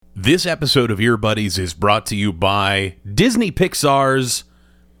This episode of Ear Buddies is brought to you by Disney Pixar's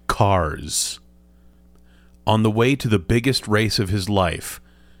Cars. On the way to the biggest race of his life,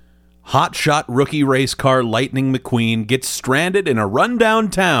 hotshot rookie race car Lightning McQueen gets stranded in a rundown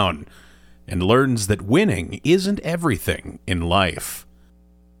town and learns that winning isn't everything in life.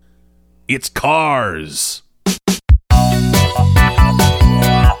 It's Cars!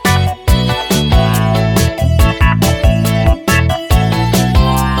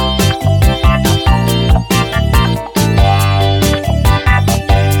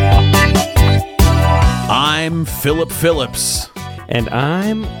 I'm Philip Phillips. And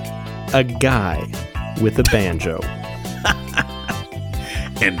I'm a guy with a banjo.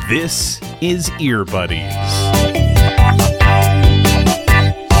 And this is Ear Buddies.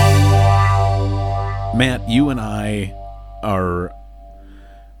 Matt, you and I are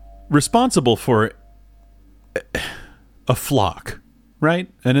responsible for a flock, right?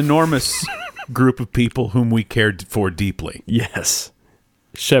 An enormous group of people whom we cared for deeply. Yes.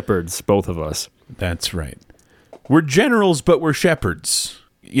 Shepherds, both of us. That's right. We're generals, but we're shepherds.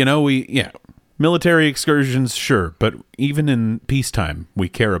 You know, military excursions, sure, but even in peacetime, we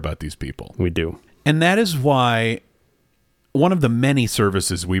care about these people. We do. And that is why one of the many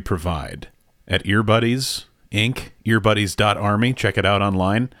services we provide at Earbuddies, Inc., earbuddies.army, check it out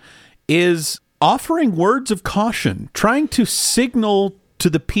online, is offering words of caution, trying to signal to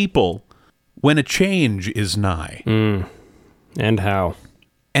the people when a change is nigh. And how.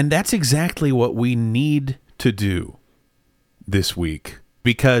 And that's exactly what we need to do this week,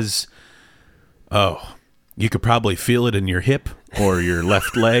 because, you could probably feel it in your hip or your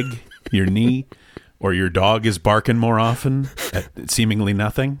left leg, your knee, or your dog is barking more often at seemingly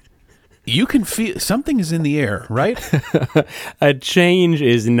nothing. You can feel something is in the air, right? A change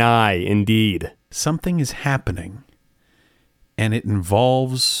is nigh, indeed. Something is happening, and it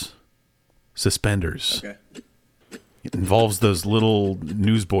involves suspenders. Okay. It involves those little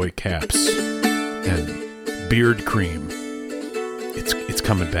newsboy caps and beard cream. It's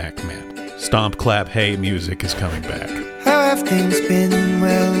coming back, man. Stomp, clap, hey, music is coming back. How have things been?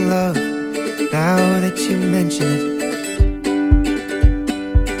 Well, love, now that you mention it.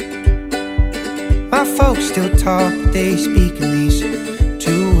 My folks still talk, but they speak in these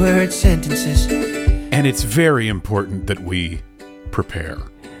two-word sentences. And it's very important that we prepare.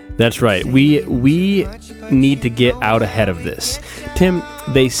 That's right. We need to get out ahead of this. Tim,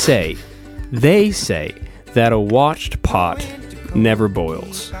 they say that a watched pot never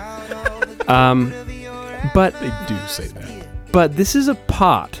boils. But They do say that. But this is a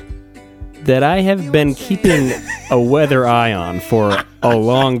pot that I have been keeping a weather eye on for a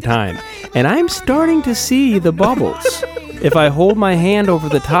long time, and I'm starting to see the bubbles. If I hold my hand over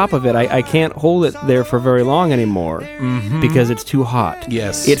the top of it, I can't hold it there for very long anymore because it's too hot.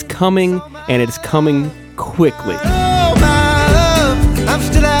 Yes. It's coming, and it's coming quickly. Oh, my love, I'm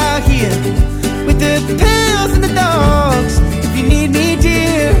still out here with the pills and the dogs. If you need me,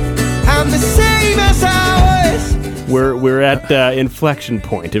 dear, I'm the same as I was. We're at inflection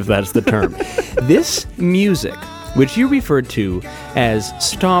point, if that's the term. This music, which you referred to as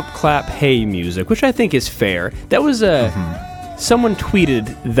stomp, clap, hey music, which I think is fair. That was someone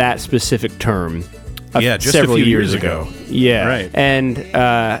tweeted that specific term just several a few years ago. Yeah, right.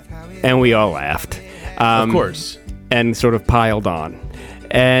 And we all laughed. Of course. And sort of piled on.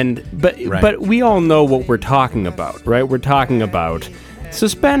 But we all know what we're talking about, right? We're talking about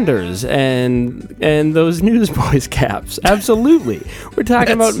suspenders and those newsboys caps. Absolutely. We're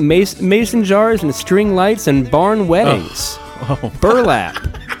talking about mason jars and string lights and barn weddings. Burlap.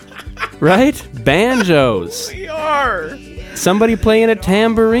 Right? Banjos. We are. Somebody playing a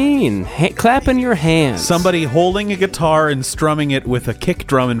tambourine. Clapping your hands. Somebody holding a guitar and strumming it with a kick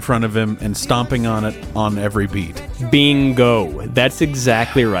drum in front of him and stomping on it on every beat. Bingo. That's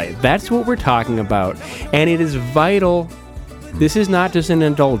exactly right. That's what we're talking about. And it is vital. This is not just an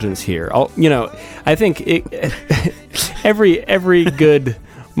indulgence here. I think every good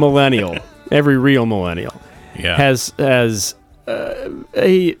millennial, every real millennial, has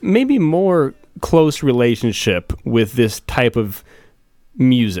a maybe more close relationship with this type of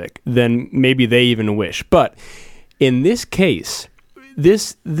music than maybe they even wish. But in this case,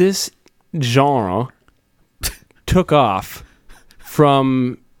 this genre took off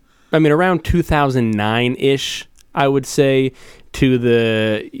from, around 2009-ish, I would say, to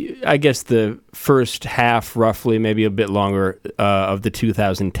the first half, roughly, maybe a bit longer, of the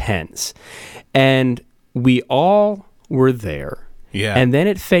 2010s. And we all were there. Yeah. And then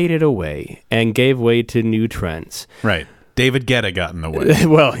it faded away and gave way to new trends. Right. David Guetta got in the way.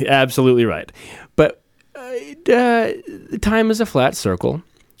 Well, absolutely right. But time is a flat circle.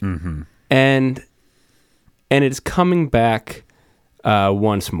 and it's coming back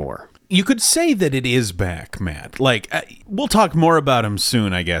once more. You could say that it is back, Matt. Like, we'll talk more about him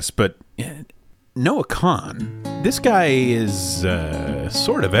soon, I guess, but Noah Kahan, this guy is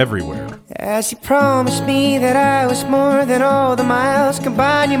sort of everywhere. As you promised me that I was more than all the miles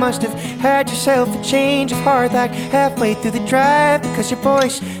combined, you must have had yourself a change of heart like halfway through the drive, because your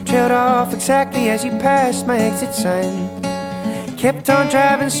voice trailed off exactly as you passed my exit sign. Kept on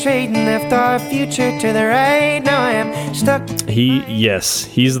driving straight and left our future to the right. Now I am stuck.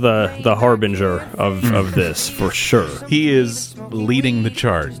 He's the harbinger of this for sure. He is leading the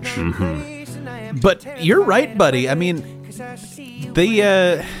charge. But you're right, buddy. I mean,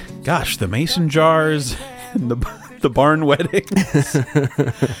 the mason jars and the barn weddings.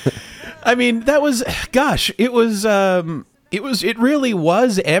 I mean, that was, it really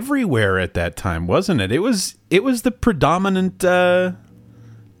was everywhere at that time, wasn't it? It was the predominant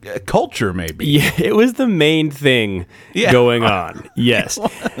culture, maybe. Yeah, it was the main thing going on. Yes.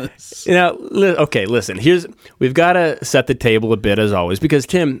 Now, okay, listen. We've got to set the table a bit as always, because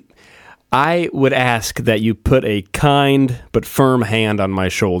Tim, I would ask that you put a kind but firm hand on my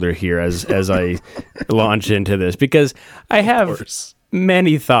shoulder here as I launch into this, because I have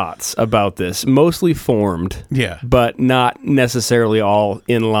many thoughts about this, mostly formed, but not necessarily all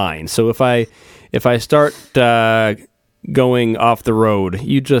in line. So if I start going off the road,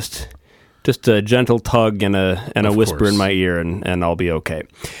 you just a gentle tug and a whisper in my ear, and I'll be okay.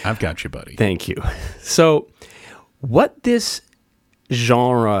 I've got you, buddy. Thank you. So what this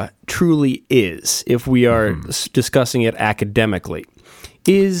genre truly is, if we are discussing it academically,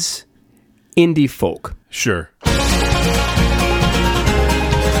 is indie folk. Sure.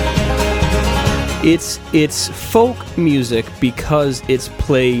 It's folk music because it's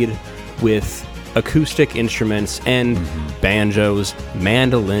played with acoustic instruments and banjos,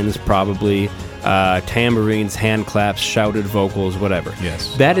 mandolins probably, tambourines, hand claps, shouted vocals, whatever.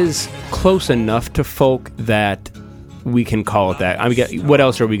 Yes. That is close enough to folk that we can call it that. I mean, what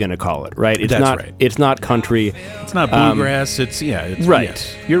else are we going to call it, right? It's right. It's not country. It's not bluegrass. It's right.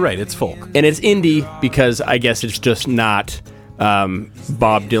 Yes, you're right. It's folk, and it's indie because I guess it's just not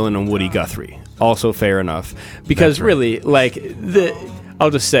Bob Dylan and Woody Guthrie. Also fair enough, because really, like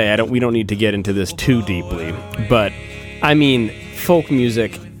I'll just say we don't need to get into this too deeply, but I mean, folk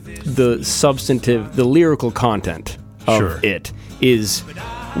music, the substantive, the lyrical content of it is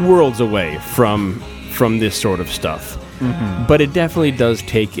worlds away from this sort of stuff. But it definitely does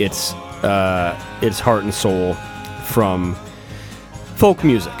take its heart and soul from folk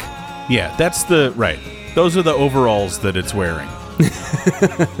music. Yeah, that's right. Those are the overalls that it's wearing.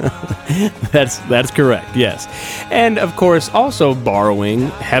 That's correct, yes. And of course, also borrowing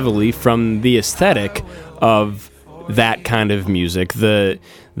heavily from the aesthetic of that kind of music. The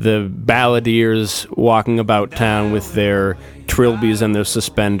balladeers walking about town with their trilbies and their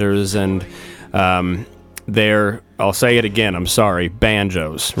suspenders and I'll say it again, I'm sorry,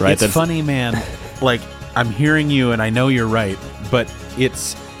 banjos, right? It's funny, man. Like, I'm hearing you and I know you're right, but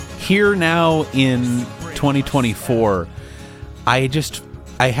it's here now in 2024.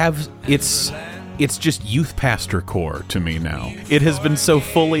 It's just youth pastor core to me now. It has been so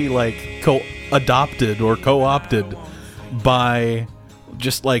fully like adopted or co-opted by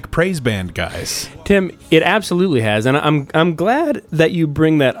just like praise band guys. Tim, it absolutely has, and I'm glad that you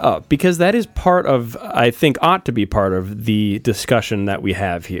bring that up, because that is part of, I think, ought to be part of the discussion that we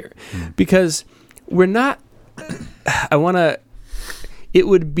have here, because we're not. It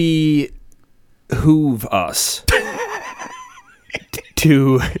would behoove us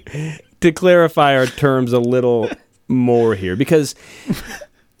to clarify our terms a little more here, because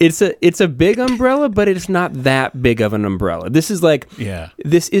it's a big umbrella, but it's not that big of an umbrella. This is like,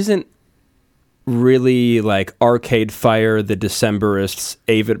 this isn't really like Arcade Fire, the Decemberists,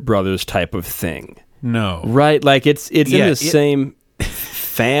 Avett Brothers type of thing. No. Right? Like it's in the same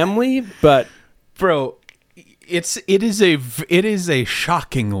family, but bro, it is a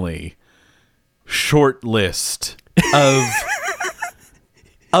shockingly short list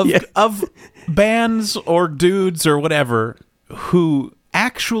of bands or dudes or whatever who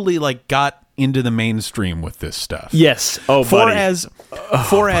actually like got into the mainstream with this stuff. Yes. For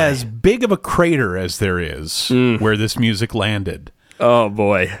as big of a crater as there is where this music landed. Oh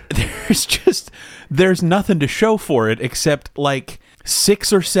boy. There's nothing to show for it except like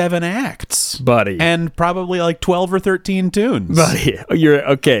 6 or 7 acts, buddy, and probably like 12 or 13 tunes, buddy. You're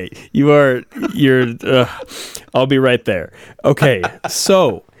okay. You're. I'll be right there. Okay,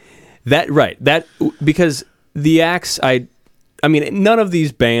 so that because the acts, I mean, none of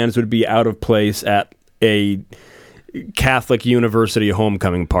these bands would be out of place at a Catholic University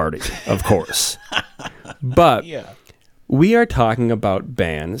homecoming party, of course. But we are talking about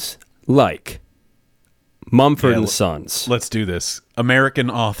bands like Mumford & Sons. Let's do this. American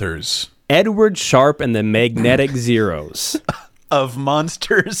authors. Edward Sharpe and the Magnetic Zeros. Of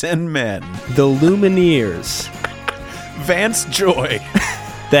Monsters and Men. The Lumineers. Vance Joy.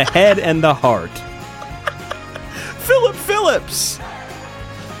 The Head and the Heart. Philip Phillips.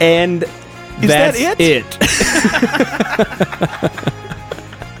 And that's it.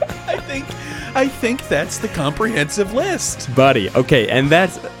 I think that's the comprehensive list. Buddy, okay, and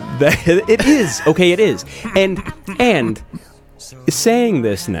it is. Okay, it is. And saying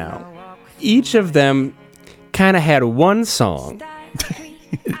this now, each of them kind of had one song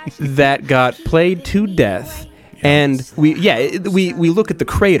that got played to death, and we look at the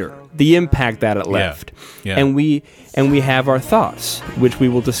crater, the impact that it left, and we have our thoughts, which we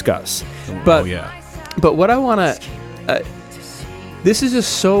will discuss. But what I want to, this is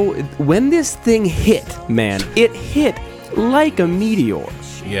just so, when this thing hit, man, it hit like a meteor.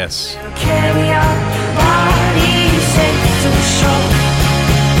 Yes. Carry our bodies safe to the shore.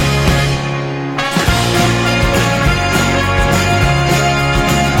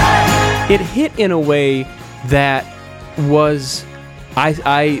 It hit in a way that was,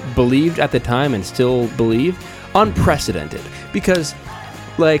 I believed at the time and still believe, unprecedented. Because,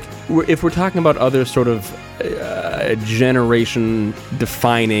 like, if we're talking about other sort of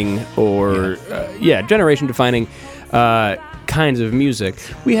generation-defining or, generation-defining kinds of music,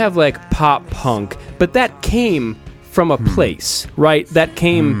 we have, like, pop-punk, but that came from a place, right? That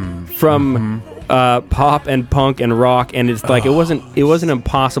came from... pop and punk and rock, and it's like it wasn't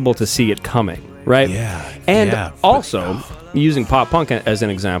impossible to see it coming, right? Also, using pop punk as an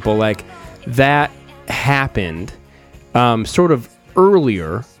example, like that happened sort of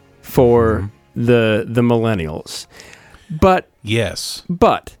earlier for the millennials, but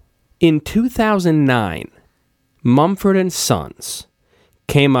in 2009, Mumford & Sons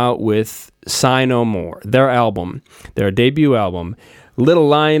came out with Sigh No More, their debut album. Little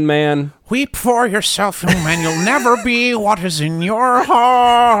Lion Man. Weep for yourself, young man. You'll never be what is in your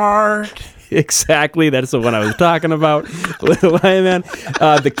heart. Exactly. That's the one I was talking about. Little Lion Man.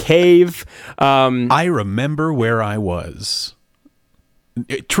 The Cave. I remember where I was.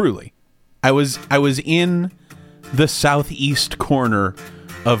 Truly. I was in the southeast corner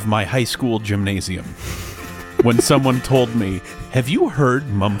of my high school gymnasium when someone told me, have you heard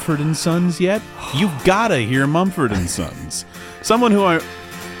Mumford & Sons yet? You've got to hear Mumford & Sons. Someone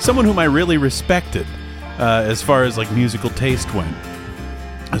whom I really respected as far as like musical taste went.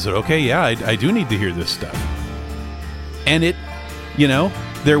 I said, okay, yeah, I do need to hear this stuff. And it,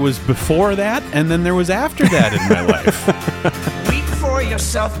 there was before that, and then there was after that in my life. Weep for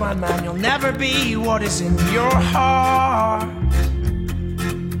yourself, my man. You'll never be what is in your heart.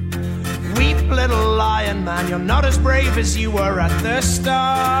 Weep, little lion man. You're not as brave as you were at the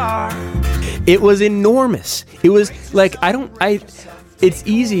start. It was enormous. It was like, it's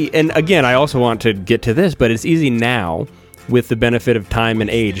easy, and again, I also want to get to this, but it's easy now, with the benefit of time and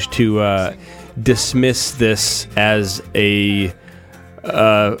age, to dismiss this as a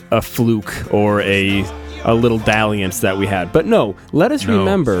fluke or a little dalliance that we had. But no, let us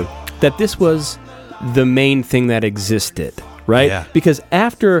remember that this was the main thing that existed, right? Yeah. Because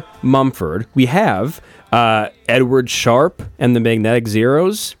after Mumford, we have Edward Sharpe and the Magnetic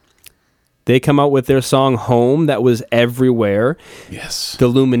Zeros. They come out with their song Home that was everywhere. Yes. The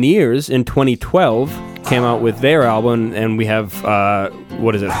Lumineers in 2012 came out with their album, and we have,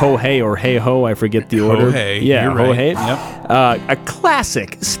 what is it, Ho Hey or Hey Ho? I forget the order. Ho Hey. Yeah, You're Ho right. Hey. Yep. A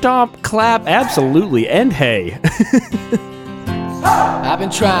classic. Stomp, clap, absolutely, and hey. I've been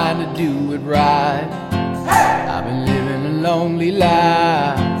trying to do it right. I've been living a lonely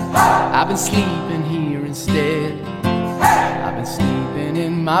life. I've been sleeping here instead. I've been sleeping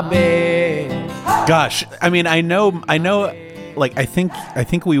in my bed. Gosh, I mean, I know. Like, I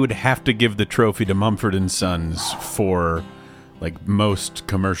think we would have to give the trophy to Mumford & Sons for like most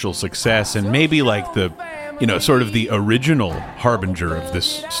commercial success, and maybe like the, sort of the original harbinger of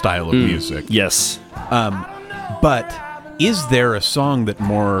this style of music. Yes. But is there a song that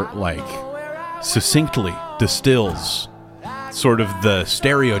more like succinctly distills sort of the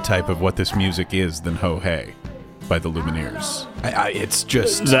stereotype of what this music is than Ho Hey by the Lumineers? It's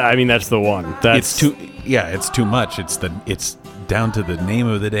just, I mean, that's the one. It's too much. It's down to the name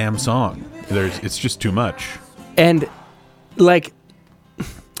of the damn song. It's just too much. And like,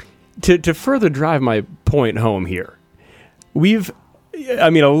 to further drive my point home here, a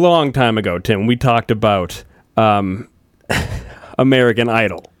long time ago, Tim, we talked about American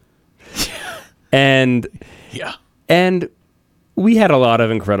Idol. And And we had a lot of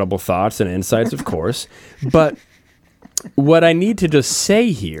incredible thoughts and insights, of course. But what I need to just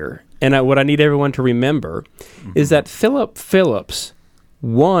say here, and what I need everyone to remember, is that Philip Phillips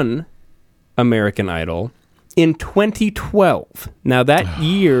won American Idol in 2012. Now, that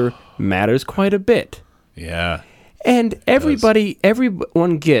year matters quite a bit. Yeah. And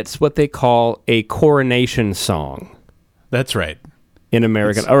everyone gets what they call a coronation song. That's right. In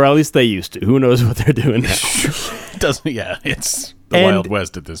American, or at least they used to. Who knows what they're doing now? It's the Wild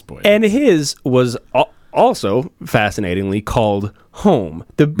West at this point. And his was also, fascinatingly, called Home.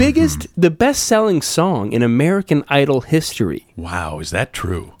 The biggest, the best-selling song in American Idol history. Wow, is that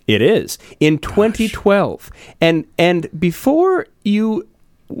true? It is. In 2012. And before you...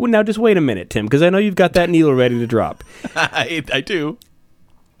 Now, just wait a minute, Tim, because I know you've got that needle ready to drop. I do.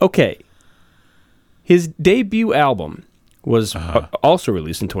 Okay. His debut album was also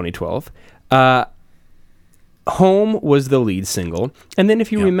released in 2012. Home was the lead single. And then,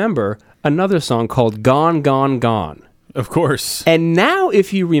 if you remember, another song called Gone, Gone, Gone. Of course. And now,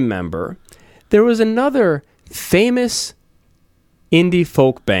 if you remember, there was another famous indie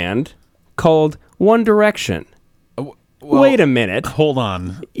folk band called One Direction. Well, wait a minute. Hold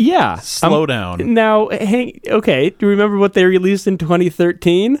on. Yeah. Slow down. Now, okay. Do you remember what they released in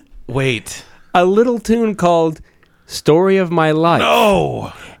 2013? Wait. A little tune called Story of My Life.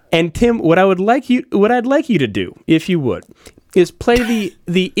 No. And Tim, what I'd like you to do, if you would, is play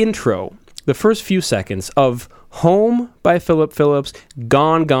the intro, the first few seconds of Home by Philip Phillips,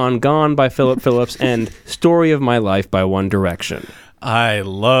 Gone, Gone, Gone by Philip Phillips, and Story of My Life by One Direction. I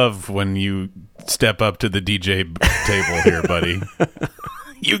love when you step up to the DJ table here, buddy.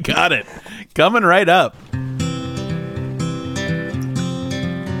 You got it. Coming right up.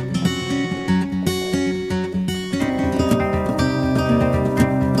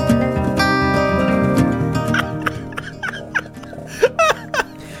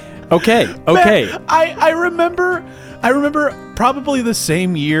 Okay. Man, I remember probably the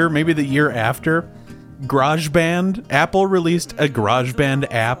same year, maybe the year after, GarageBand. Apple released a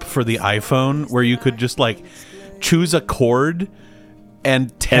GarageBand app for the iPhone where you could just like choose a chord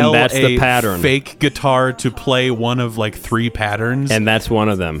and tell the pattern. Fake guitar to play one of like 3 patterns. And that's one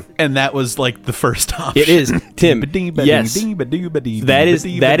of them. And that was like the first option. It is, Tim. Yes.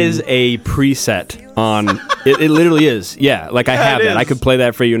 That is a preset on it literally is. Yeah, like I have that. I could play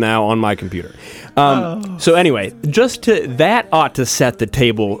that for you now on my computer. So anyway, that ought to set the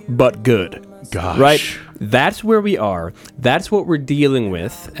table, but good. Gosh. Right? That's where we are. That's what we're dealing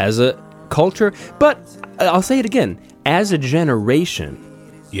with as a culture. But I'll say it again, as a generation.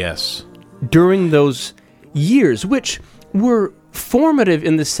 Yes. During those years, which were formative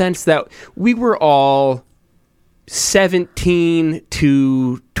in the sense that we were all 17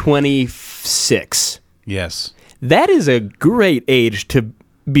 to 26. Yes. That is a great age to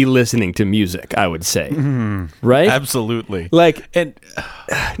be listening to music, I would say. Right? Absolutely. Like, and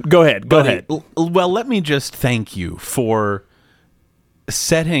go ahead. Well, let me just thank you for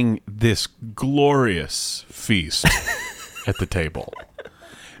setting this glorious feast at the table.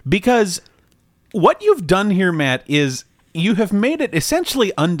 Because what you've done here, Matt, is you have made it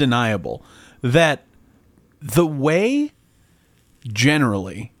essentially undeniable that the way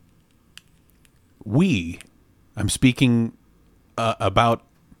generally I'm speaking about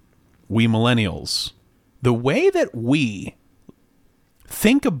we millennials, the way that we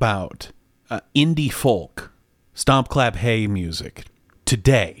think about indie folk, stomp, clap, hey music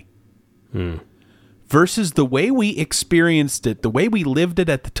today versus the way we experienced it, the way we lived it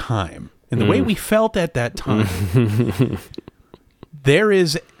at the time, and the way we felt at that time, there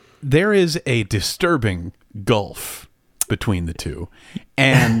is a disturbing gulf between the two,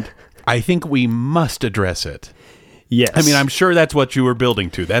 and I think we must address it. Yes. I mean, I'm sure that's what you were building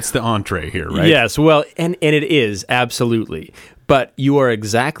to. That's the entree here, right? Yes, well, and it is, absolutely. But you are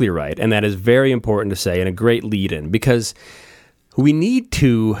exactly right, and that is very important to say, and a great lead-in, because we need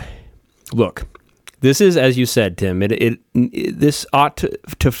to... Look, this is, as you said, Tim, this ought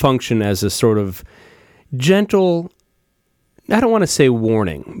to function as a sort of gentle... I don't want to say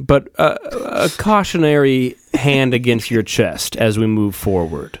warning, but a cautionary hand against your chest as we move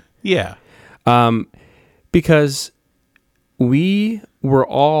forward. Yeah. Because we were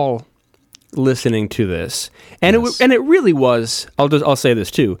all listening to this, and it really was. I'll say this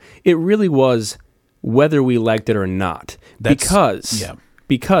too. It really was whether we liked it or not. Because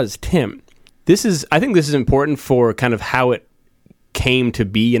Tim, I think this is important for kind of how it came to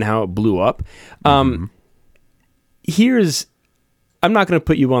be and how it blew up. I'm not going to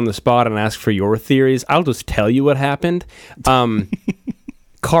put you on the spot and ask for your theories. I'll just tell you what happened.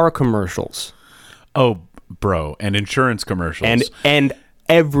 Car commercials. Oh, bro, and insurance commercials. And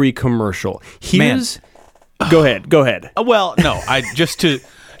every commercial. Here's... Go ahead. Well, no, just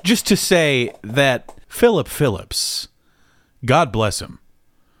to say that Philip Phillips, God bless him.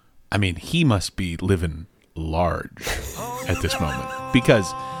 I mean, he must be living large at this moment,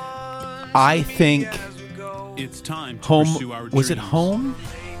 because I think it's time to Home, pursue our was it dreams. Home?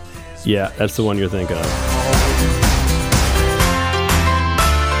 Yeah, that's the one you're thinking of.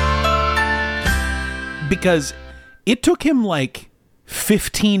 Because it took him like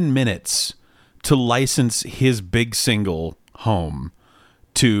 15 minutes to license his big single, Home,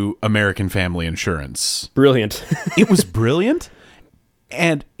 to American Family Insurance. Brilliant. It was brilliant,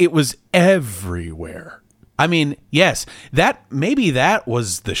 and it was everywhere. I mean, yes, maybe that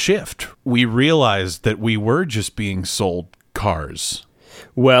was the shift. We realized that we were just being sold cars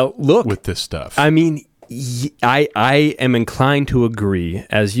Well, look, with this stuff. I mean, I am inclined to agree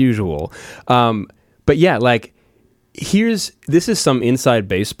as usual. But yeah, like this is some inside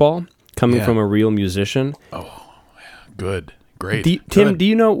baseball coming from a real musician. Good. Great. Tim, do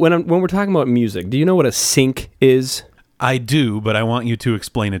you know when we're talking about music, do you know what a sync is? I do, but I want you to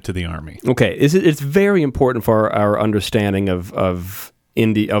explain it to the Army. Okay, it's very important for our understanding of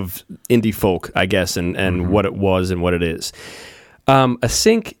indie folk, I guess, and what it was and what it is. A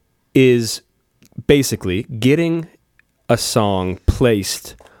sync is basically getting a song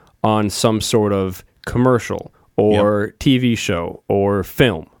placed on some sort of commercial or TV show or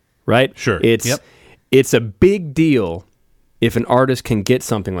film, right? Sure. It's a big deal if an artist can get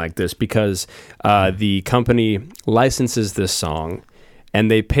something like this, because the company licenses this song and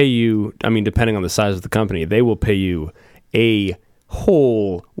they pay you, I mean, depending on the size of the company, they will pay you a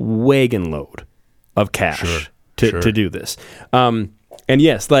whole wagon load of cash to do this. And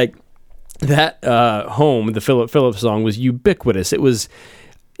yes, like that Home, the Philip Phillips song, was ubiquitous.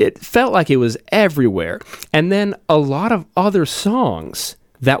 It felt like it was everywhere. And then a lot of other songs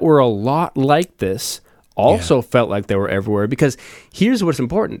that were a lot like this also felt like they were everywhere, because here's what's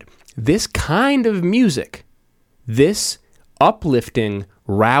important. This kind of music, this uplifting,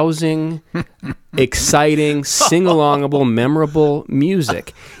 rousing, exciting, sing-alongable, memorable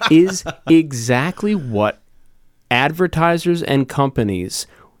music is exactly what advertisers and companies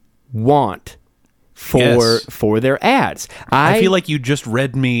want for their ads. I feel like you just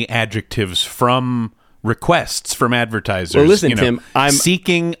read me adjectives from requests from advertisers. Well, listen, Tim, I'm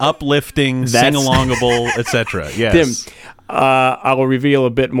seeking, uplifting, sing-alongable, etc. Yes. Tim, I will reveal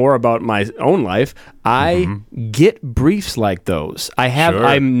a bit more about my own life. I get briefs like those.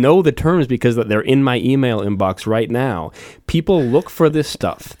 I know the terms because they're in my email inbox right now. People look for this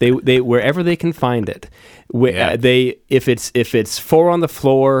stuff. They wherever they can find it. If it's four on the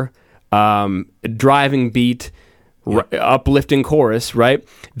floor, driving beat, uplifting chorus, right?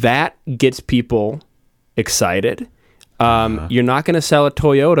 That gets people excited. You're not going to sell a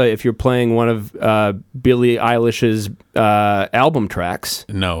Toyota if you're playing one of Billie Eilish's album tracks.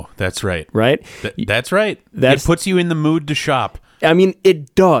 No, that's right. Right? That's right. It puts you in the mood to shop. I mean,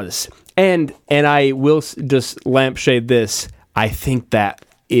 it does. And I will just lampshade this. I think that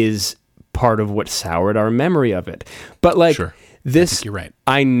is part of what soured our memory of it. But like this, I think you're right.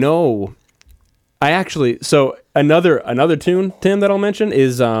 I know. So another tune, Tim, that I'll mention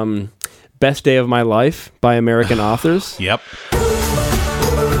is Best Day of My Life by American Authors. Yep.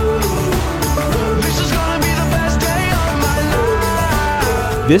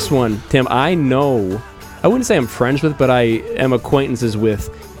 This one, Tim, I know, I wouldn't say I'm friends with, but I am acquaintances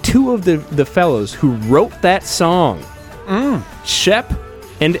with two of the fellows who wrote that song. Shep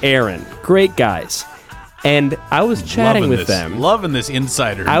and Aaron. Great guys. And I was chatting with them. Loving this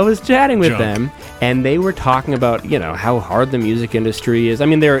insider. I was chatting with junk. them, and they were talking about, how hard the music industry is. I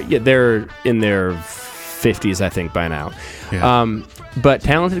mean, they're in their 50s, I think, by now. Yeah. But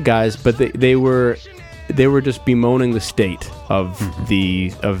talented guys. But they were just bemoaning the state of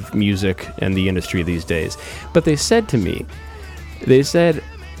of music and the industry these days. But they said to me,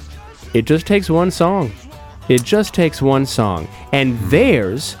 it just takes one song. It just takes one song, and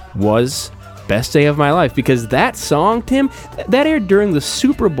theirs was Best Day of My Life, because that song, Tim, that aired during the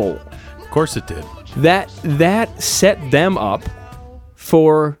Super Bowl. Of course it did. That set them up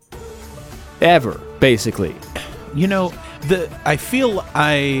for ever, basically. Again,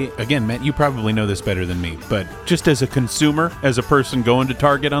 Matt, you probably know this better than me, but just as a consumer, as a person going to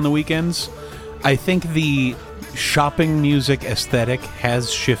Target on the weekends, I think the shopping music aesthetic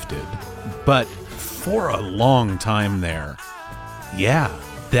has shifted. But for a long time there,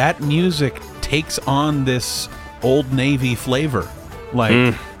 that music takes on this Old Navy flavor.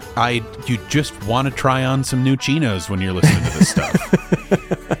 Like, you just want to try on some new chinos when you're listening to this stuff.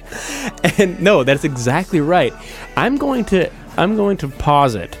 And no, that's exactly right. I'm going to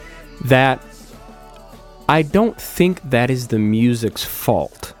posit that I don't think that is the music's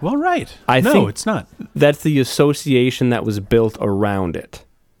fault. Well, right. No, it's not. That's the association that was built around it.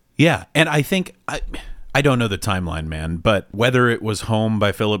 Yeah, and I think I don't know the timeline, man, but whether it was Home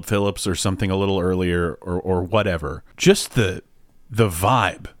by Philip Phillips or something a little earlier or whatever, just the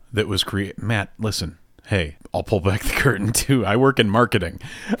vibe that was created. Matt, listen. Hey, I'll pull back the curtain too. I work in marketing.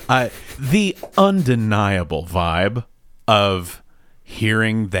 The undeniable vibe of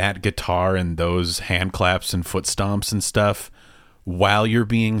hearing that guitar and those hand claps and foot stomps and stuff while you're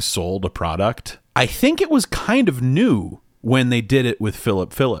being sold a product. I think it was kind of new when they did it with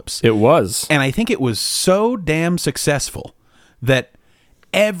Philip Phillips. It was. And I think it was so damn successful that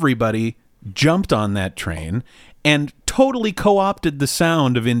everybody jumped on that train and totally co-opted the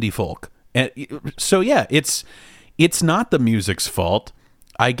sound of indie folk. And so, yeah, it's not the music's fault.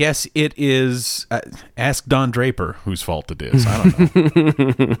 I guess it is. Ask Don Draper whose fault it is. I don't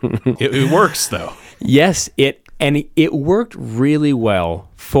know. It works though. Yes, it worked really well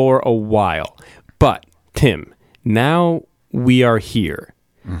for a while. But Tim, now we are here.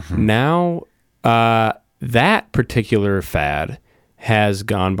 Mm-hmm. Now that particular fad has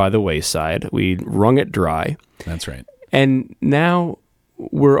gone by the wayside. We wrung it dry. That's right. And now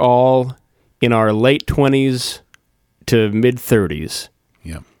we're all in our late 20s to mid 30s.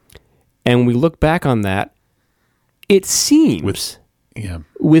 Yeah. And we look back on that, it seems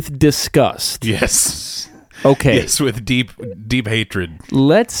with disgust. Yes. Okay. Yes, with deep hatred.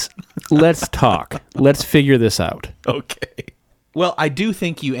 Let's talk. Let's figure this out. Okay. Well, I do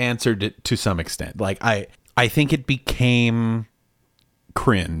think you answered it to some extent. Like I think it became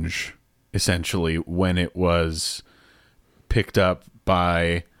cringe essentially when it was picked up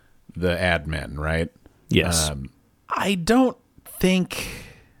by the ad men, right? Yes. I don't think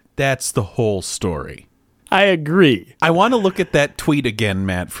that's the whole story. I agree. I want to look at that tweet again,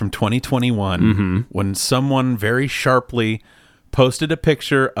 Matt, from 2021, when someone very sharply posted a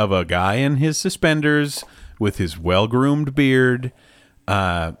picture of a guy in his suspenders with his well-groomed beard,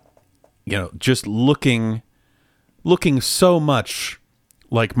 just looking so much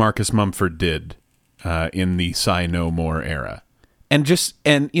like Marcus Mumford did in the Sigh No More era. And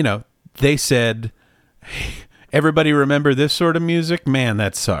they said, hey, everybody remember this sort of music? Man,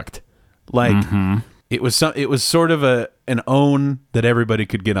 that sucked. Like, it was sort of an own that everybody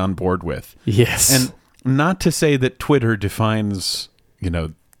could get on board with. Yes. And not to say that Twitter defines,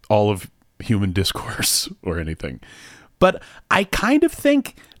 all of human discourse or anything, but I kind of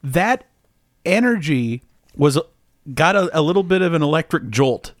think that energy got a little bit of an electric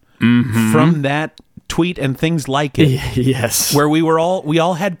jolt from that tweet and things like it. Yes. Where we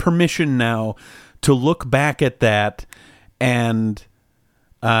all had permission now to look back at that and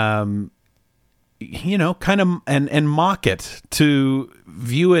kind of and mock it, to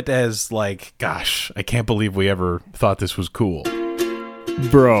view it as like, gosh, I can't believe we ever thought this was cool.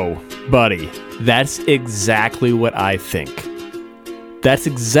 Bro, buddy, that's exactly what I think.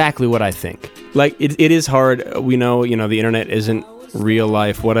 Like, it is hard. We know, the internet isn't real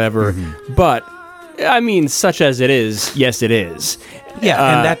life, whatever. But, I mean, such as it is, yes, it is.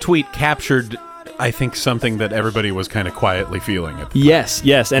 Yeah, and that tweet captured, I think, something that everybody was kind of quietly feeling at the time.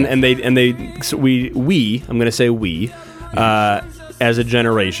 Yes, and we, I'm going to say we, as a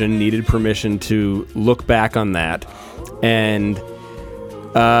generation, needed permission to look back on that and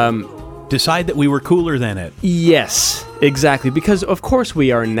decide that we were cooler than it. Yes, exactly, because of course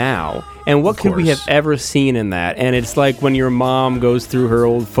we are now. And what could we have ever seen in that? And it's like when your mom goes through her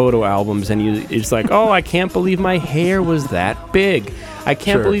old photo albums and it's like, oh, I can't believe my hair was that big. I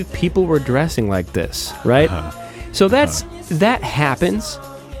can't believe people were dressing like this, right? So that happens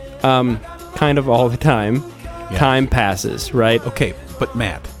kind of all the time. Yeah. Time passes, right? Okay, but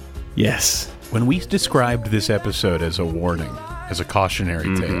Matt. Yes. When we described this episode as a warning, as a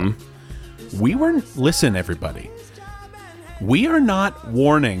cautionary tale, listen, everybody. We are not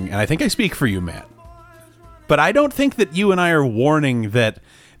warning, and I think I speak for you, Matt, but I don't think that you and I are warning that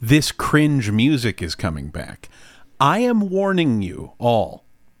this cringe music is coming back. I am warning you all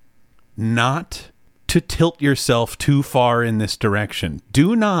not to tilt yourself too far in this direction.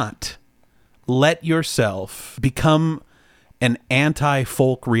 Do not let yourself become an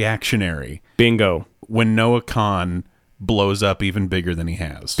anti-folk reactionary. Bingo. When Noah Kahan blows up even bigger than he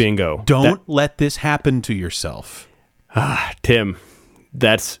has. Bingo. Don't let this happen to yourself. Tim,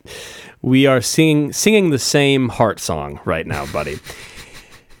 we are singing the same heart song right now, buddy.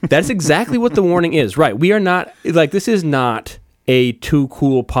 That's exactly what the warning is, right? We are not, like, this is not a Too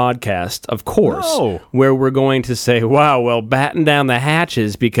Cool podcast, of course, No. where we're going to say, wow, well, batten down the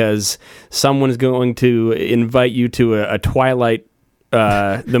hatches because someone's going to invite you to a Twilight,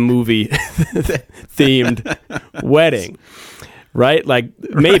 the movie themed wedding, right? Like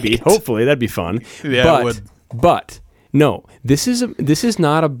maybe, hopefully, that'd be fun. Yeah, it would. But no, this is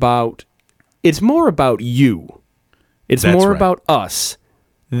not about. It's more about you. It's That's more right. about us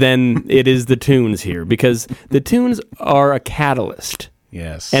than it is the tunes here, because the tunes are a catalyst.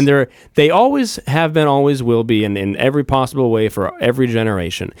 Yes. And they always have been, always will be, in every possible way for every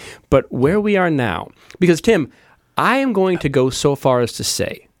generation. But where we are now, because Tim, I am going to go so far as to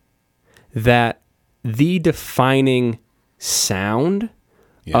say that the defining sound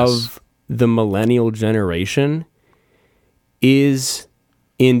of the millennial generation is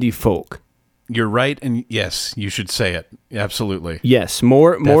indie folk. You're right, and yes, you should say it. Absolutely. Yes,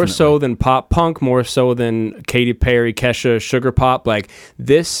 more so than pop punk, more so than Katy Perry, Kesha, Sugar Pop, like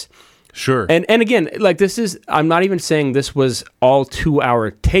this. Sure. And again, like this is, I'm not even saying this was all to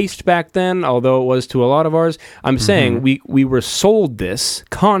our taste back then, although it was to a lot of ours. I'm saying we were sold this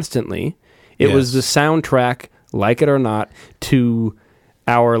constantly. It was the soundtrack, like it or not, to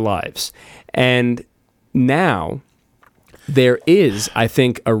our lives. And now there is, I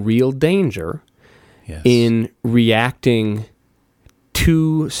think, a real danger in reacting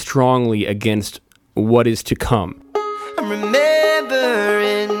too strongly against what is to come. I'm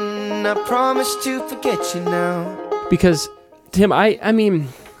remembering, I promise to forget you now. Because, Tim, I mean,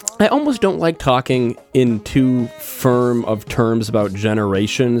 I almost don't like talking in too firm of terms about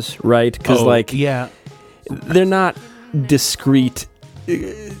generations, right? Because, they're not discrete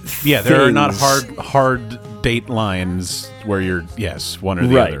there are not hard date lines where you're one or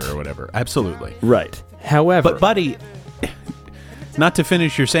the other or whatever. Absolutely. Right. However, but buddy, not to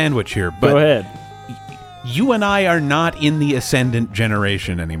finish your sandwich here, but go ahead. You and I are not in the ascendant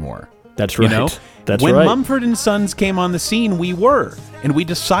generation anymore. That's right. You know? That's when right. Mumford and Sons came on the scene, we were, and we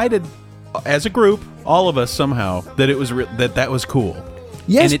decided as a group, all of us somehow, that it was that was cool.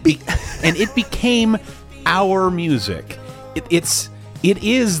 Yes, and it became our music. It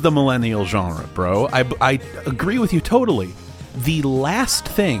is the millennial genre, bro. I agree with you totally. The last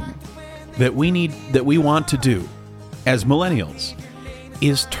thing that we want to do as millennials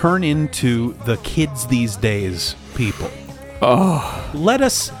is turn into the kids these days people. Oh, let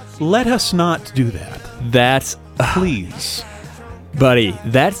us not do that. That's please, buddy.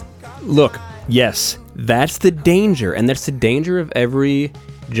 Yes, that's the danger, and that's the danger of every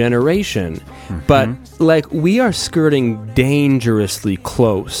generation. But like, we are skirting dangerously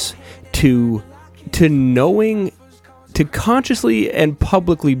close to knowing, to consciously and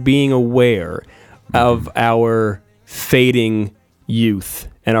publicly being aware of our fading youth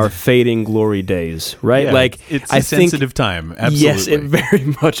and our fading glory days, right? Yeah, like, it's a sensitive time. Absolutely. Yes, it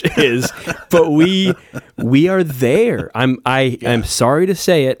very much is. But we are there. I'm sorry to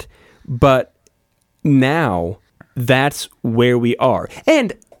say it, but now that's where we are.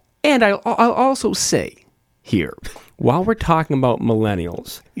 And I'll also say here, while we're talking about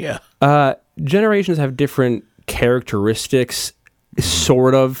millennials, generations have different characteristics,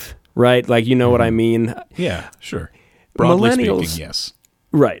 sort of, right? Like, you know what I mean? Yeah, sure. Broadly Millennials, speaking, yes.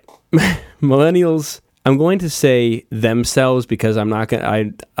 Right. Millennials, I'm going to say themselves because I'm not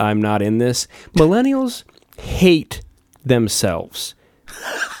in this. Millennials hate themselves.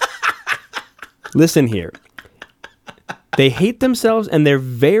 Listen here. They hate themselves, and they're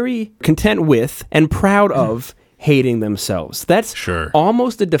very content with and proud of hating themselves. That's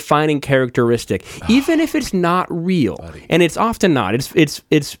almost a defining characteristic, even if it's not real. Buddy. And it's often not. It's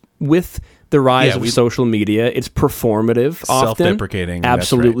with the rise of social media. It's performative, often. Self-deprecating.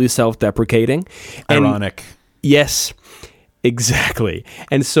 Absolutely self-deprecating. Ironic. Yes, exactly.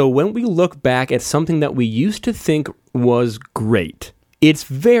 And so when we look back at something that we used to think was great, it's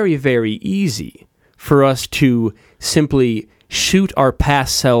very, very easy for us to simply shoot our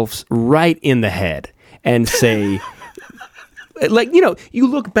past selves right in the head and say, like, you know, you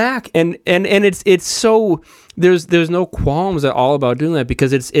look back and it's so, there's no qualms at all about doing that,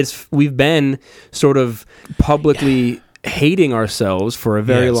 because it's we've been sort of publicly hating ourselves for a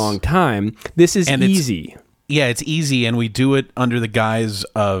very long time. This is easy. It's easy, and we do it under the guise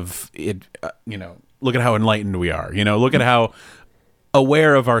of it. Look at how enlightened we are. Look at how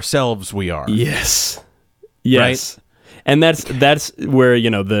aware of ourselves we are. Yes. Right? And that's where,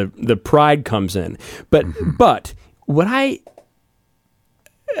 the pride comes in. But what I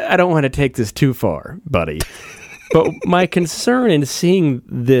don't want to take this too far, buddy. But my concern in seeing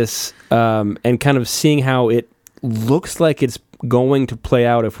this and kind of seeing how it looks like it's going to play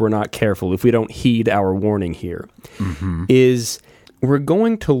out if we're not careful, if we don't heed our warning here, is we're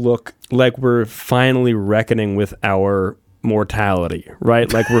going to look like we're finally reckoning with our mortality,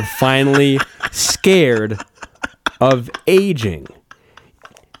 right? Like we're finally scared of aging.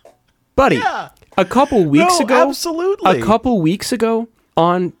 Buddy, a couple weeks ago, absolutely. A couple weeks ago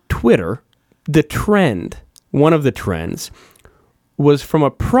on Twitter, one of the trends, was from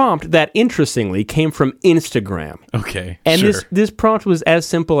a prompt that, interestingly, came from Instagram. Okay, and sure. this prompt was as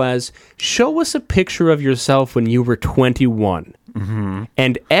simple as, show us a picture of yourself when you were 21.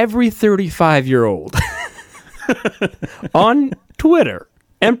 And every 35-year-old on Twitter,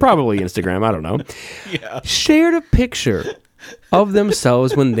 and probably Instagram, I don't know, shared a picture of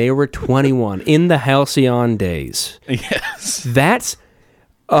themselves when they were 21 in the halcyon days. Yes. That's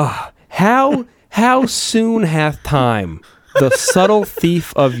how soon hath time, the subtle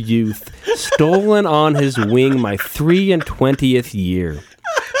thief of youth, stolen on his wing my 23 year.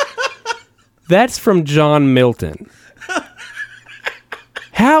 That's from John Milton.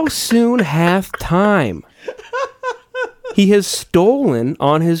 How soon hath time? He has stolen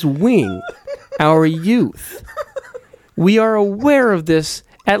on his wing our youth. We are aware of this,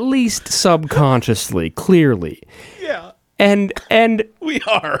 at least subconsciously, clearly. Yeah. And we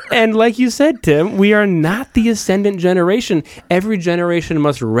are. And like you said, Tim, we are not the ascendant generation. Every generation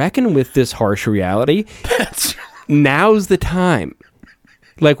must reckon with this harsh reality. Now's the time.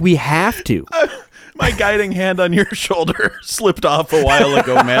 Like, we have to. My guiding hand on your shoulder slipped off a while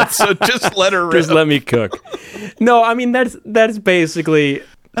ago, Matt, so just let her rip. Just let me cook. No, I mean, that's basically,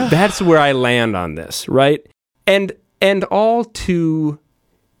 that's where I land on this, right? And all to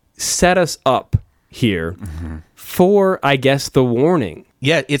set us up here for, I guess, the warning.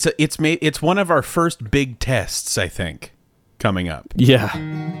 Yeah, it's one of our first big tests, I think, coming up. Yeah.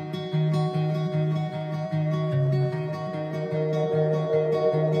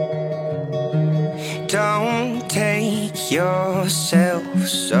 Don't take yourself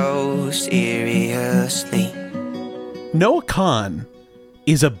so seriously. Noah Kahan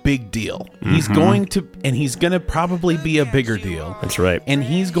is a big deal. He's going to probably be a bigger deal. That's right. And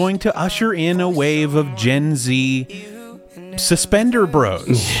he's going to usher in a wave of Gen Z suspender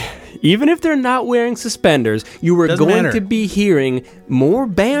bros. Even if they're not wearing suspenders, you are going to be hearing more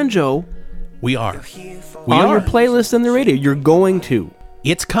banjo. We are. On your playlist on the radio. You're going to.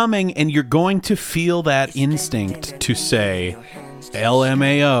 It's coming, and you're going to feel that instinct to say,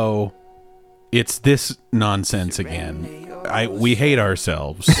 LMAO, it's this nonsense again. We hate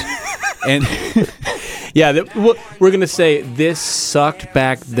ourselves. And yeah, we're going to say this sucked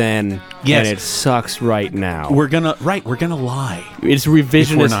back then, and it sucks right now. We're going to lie. It's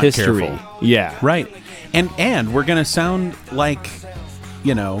revisionist history. Careful. Yeah. Right. And we're going to sound like,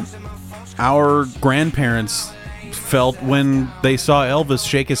 our grandparents felt when they saw Elvis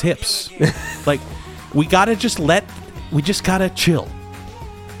shake his hips. Like, we just gotta chill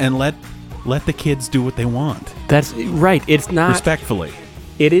and let the kids do what they want. That's right. It's not respectfully.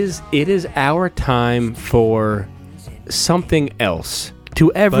 It is our time for something else.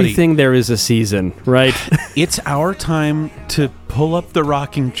 To everything there is a season, right? It's our time to pull up the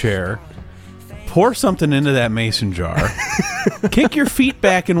rocking chair, pour something into that mason jar, kick your feet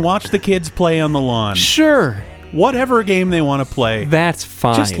back and watch the kids play on the lawn. Sure. Whatever game they want to play, that's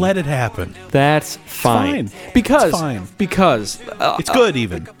fine. Just let it happen. That's fine. Because it's good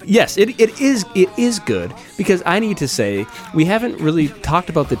even. Yes, it is good, because I need to say we haven't really talked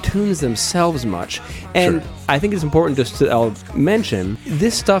about the tunes themselves much, and I think it's important just to mention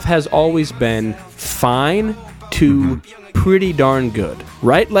this stuff has always been fine to pretty darn good,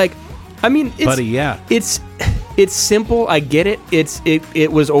 right? Like, I mean, it's simple. I get it.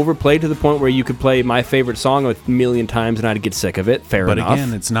 It was overplayed to the point where you could play my favorite song a million times and I'd get sick of it. Fair enough. But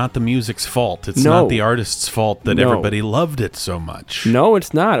again, it's not the music's fault. It's not the artist's fault that everybody loved it so much. No,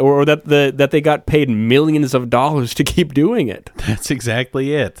 it's not. Or that they got paid millions of dollars to keep doing it. That's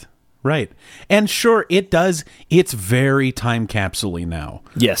exactly it. Right. And sure, it does. It's very time capsule-y now.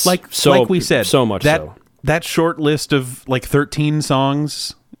 Yes. Like we said. So much so. That short list of like 13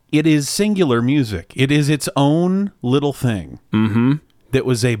 songs, it is singular music. It is its own little thing. Mm-hmm. That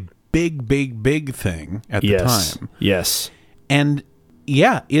was a big, big, big thing at the time. Yes. And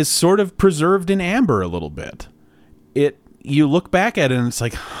is sort of preserved in amber a little bit. You look back at it and it's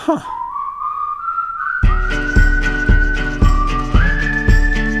like, huh.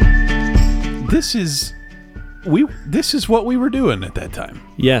 This is what we were doing at that time.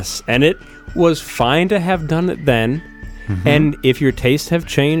 Yes, and it was fine to have done it then. Mm-hmm. And if your tastes have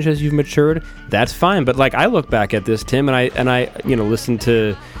changed as you've matured, that's fine. But like, I look back at this, Tim, and I listen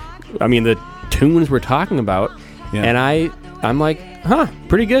to, the tunes we're talking about, and I'm like,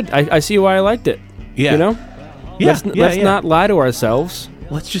 pretty good. I see why I liked it. Yeah. You know? Yeah. Let's not lie to ourselves.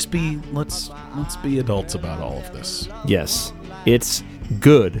 Let's be adults about all of this. Yes. It's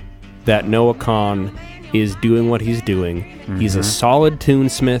good that Noah Kahan is doing what he's doing. Mm-hmm. He's a solid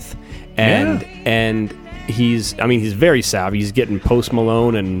tunesmith, and he's very savvy. He's getting Post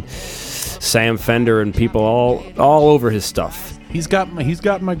Malone and Sam Fender and people all over his stuff. He's got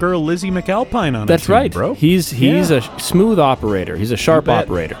my girl Lizzie McAlpine on. That's right, bro. He's a smooth operator. He's a sharp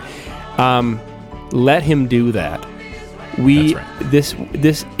operator. Let him do that. That's right.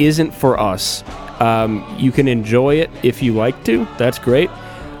 This isn't for us. You can enjoy it if you like to. That's great.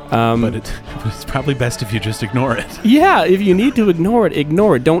 But it's probably best if you just ignore it. Yeah, if you need to ignore it,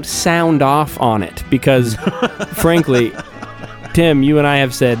 ignore it. Don't sound off on it because, frankly, Tim, you and I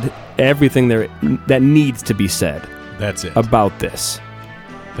have said everything that needs to be said. That's it. About this.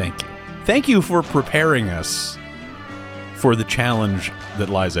 Thank you. Thank you for preparing us for the challenge that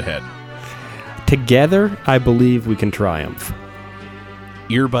lies ahead. Together, I believe we can triumph.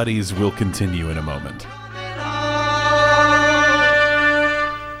 Ear Buddies will continue in a moment.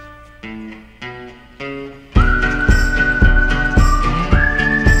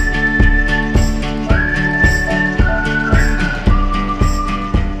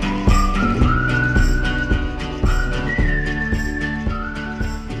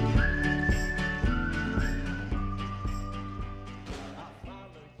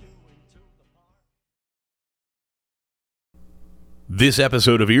 This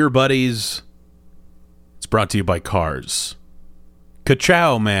episode of Ear Buddies, it's brought to you by Cars.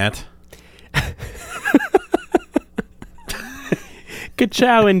 Ka-chow, Matt.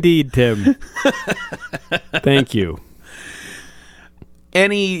 Ka-chow indeed, Tim. Thank you.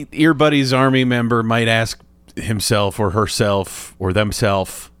 Any Ear Buddies Army member might ask himself or herself or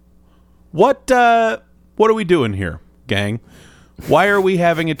themself, what are we doing here, gang? Why are we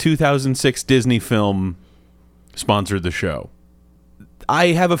having a 2006 Disney film sponsor the show? I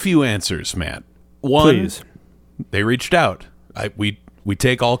have a few answers, Matt. One, please. They reached out. We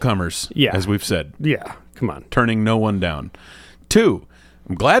take all comers, as we've said. Yeah, come on. Turning no one down. Two,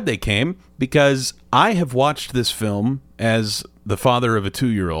 I'm glad they came because I have watched this film as the father of a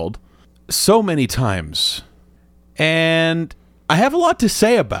 2-year-old so many times, and I have a lot to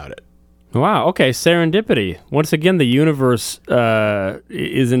say about it. Wow, okay, serendipity. Once again, the universe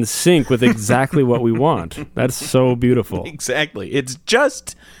is in sync with exactly what we want. That's so beautiful. Exactly. It's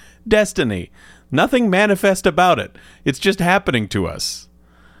just destiny. Nothing manifest about it. It's just happening to us.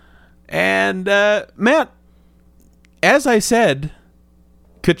 And, Matt, as I said,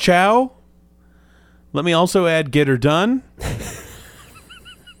 ka-chow. Let me also add get her done.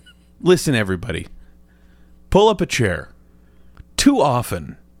 Listen, everybody. Pull up a chair. Too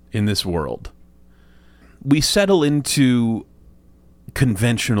often in this world, we settle into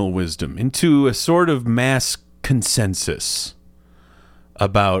conventional wisdom, into a sort of mass consensus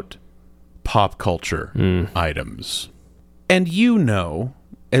about pop culture items. And you know,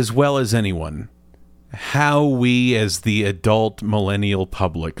 as well as anyone, how we as the adult millennial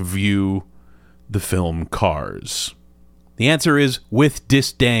public view the film Cars. The answer is with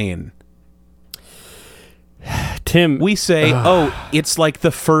disdain. Tim, we say, it's like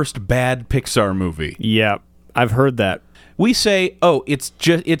the first bad Pixar movie. Yeah, I've heard that. We say,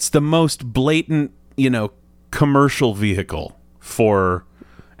 it's the most blatant, commercial vehicle for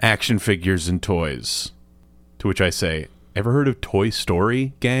action figures and toys. To which I say, ever heard of Toy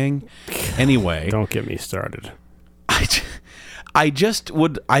Story, gang? Anyway. Don't get me started.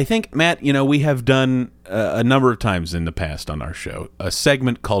 I think, Matt, we have done a number of times in the past on our show, a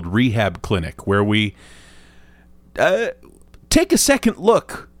segment called Rehab Clinic, where we take a second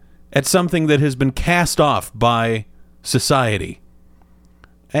look at something that has been cast off by society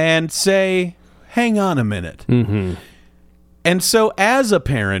and say, hang on a minute. Mm-hmm. And so as a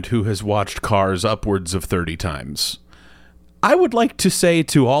parent who has watched Cars upwards of 30 times, I would like to say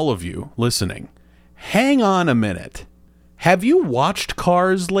to all of you listening, hang on a minute. Have you watched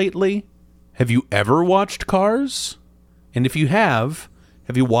Cars lately? Have you ever watched Cars? And if you have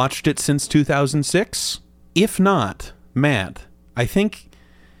you watched it since 2006? If not, Matt, I think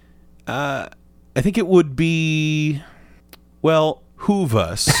it would be, hoove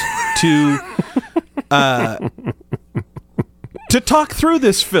us to talk through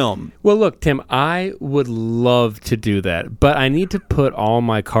this film. Well, look, Tim, I would love to do that, but I need to put all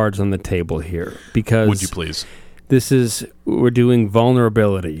my cards on the table here because would you please? We're doing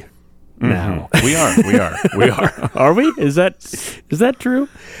vulnerability now. We are. Are we? Is that true?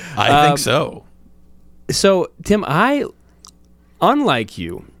 I think so. So, Tim, I, unlike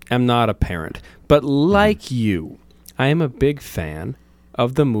you, am not a parent, but like you, I am a big fan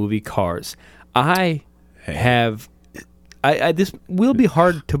of the movie Cars. This will be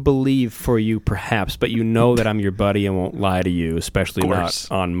hard to believe for you, perhaps, but you know that I'm your buddy and won't lie to you, especially not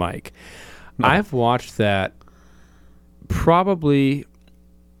on mic. No. I've watched that probably,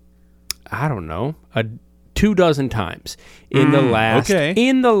 I don't know, 24 times in the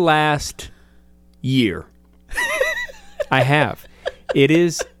last year. I have. It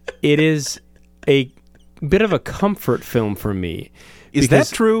is a bit of a comfort film for me. Is that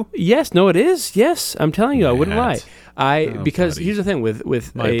true? Yes, no, it is. Yes, I'm telling you, I wouldn't lie. Because buddy. Here's the thing with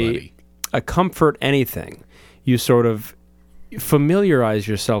a comfort anything, you sort of familiarize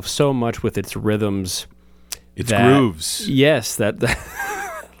yourself so much with its rhythms, its grooves. Yes, that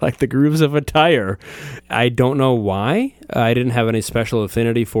like the grooves of a tire. I don't know why. I didn't have any special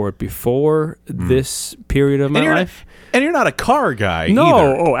affinity for it before this period of my life. And you're not a car guy either.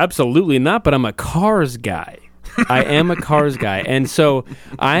 No, absolutely not, but I'm a Cars guy. I am a Cars guy. And so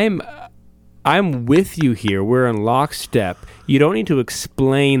I'm with you here. We're in lockstep. You don't need to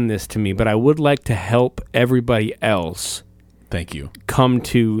explain this to me, but I would like to help everybody else. Thank you. Come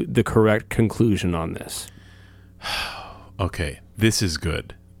to the correct conclusion on this. Okay, this is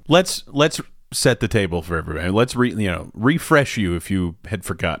good. Let's set the table for everybody. Let's refresh you if you had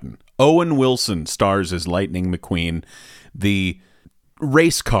forgotten. Owen Wilson stars as Lightning McQueen, the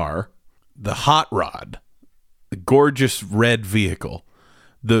race car, the hot rod, the gorgeous red vehicle,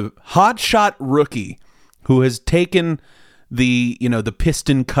 the hotshot rookie who has taken the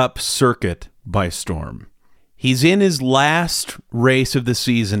Piston Cup circuit by storm. He's in his last race of the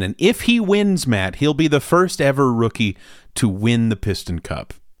season, and if he wins, Matt, he'll be the first ever rookie to win the Piston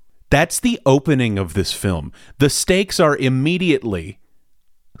Cup. That's the opening of this film. The stakes are immediately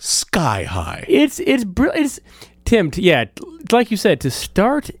sky high. It's Tim, like you said, to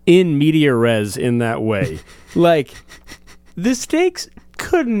start in media res in that way, like the stakes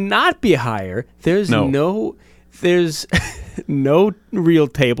could not be higher. There's no real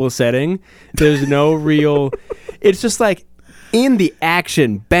table setting. There's no real. It's just like in the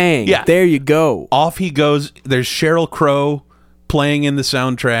action, bang. Yeah. There you go. Off he goes. There's Sheryl Crow playing in the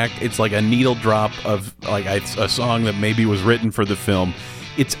soundtrack. It's like a needle drop of like a song that maybe was written for the film.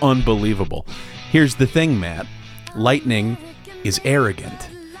 It's unbelievable. Here's the thing, Matt. Lightning is arrogant,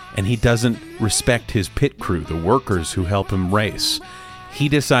 and he doesn't respect his pit crew, the workers who help him race. He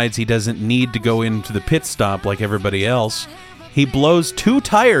decides he doesn't need to go into the pit stop like everybody else. He blows 2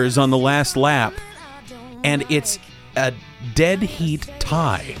 tires on the last lap, and it's a dead heat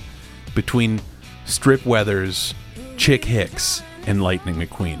tie between Strip Weathers, Chick Hicks, and Lightning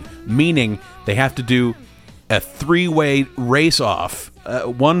McQueen, meaning they have to do a 3-way race-off,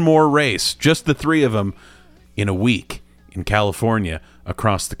 one more race, just the 3 of them, in a week in California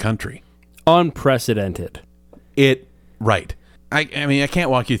across the country. Unprecedented. Right. I mean, I can't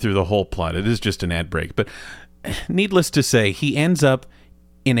walk you through the whole plot. It is just an ad break. But needless to say, he ends up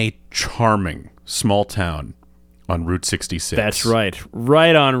in a charming small town on Route 66. That's right.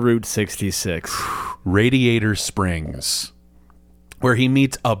 Right on Route 66. Radiator Springs, where he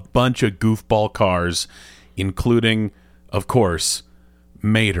meets a bunch of goofball cars, including, of course,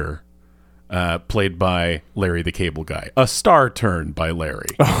 Mater, played by Larry the Cable Guy. A star turn by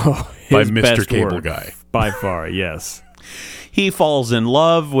Larry. By Mr. Cable Guy. By far, yes. He falls in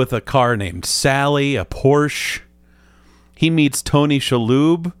love with a car named Sally, a Porsche. He meets Tony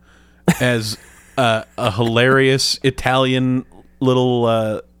Shalhoub as a hilarious Italian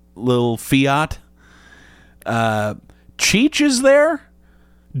little Fiat. Cheech is there.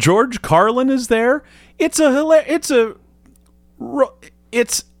 George Carlin is there. It's a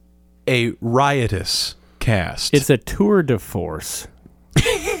riotous cast. It's a tour de force.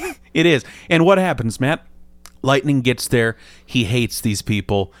 It is. And what happens, Matt? Lightning gets there. He hates these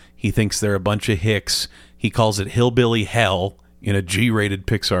people. He thinks they're a bunch of hicks. He calls it hillbilly hell in a G-rated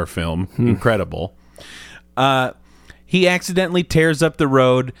Pixar film. Incredible. He accidentally tears up the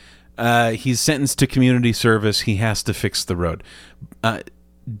road. He's sentenced to community service. He has to fix the road.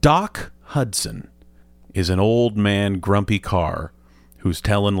 Doc Hudson is an old man, grumpy car who's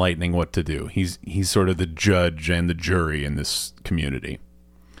telling Lightning what to do. He's sort of the judge and the jury in this community.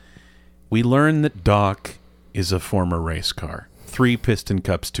 We learn that Doc is a former race car. 3 Piston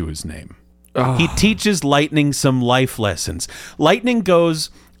Cups to his name. Oh. He teaches Lightning some life lessons. Lightning goes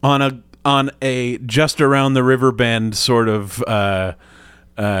on a just around the river bend sort of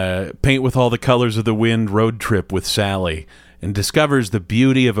paint with all the colors of the wind road trip with Sally and discovers the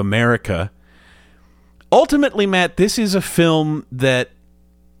beauty of America. Ultimately, Matt, this is a film that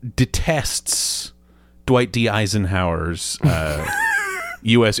detests Dwight D. Eisenhower's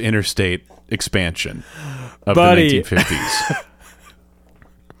U.S. interstate expansion of Buddy. the 1950s.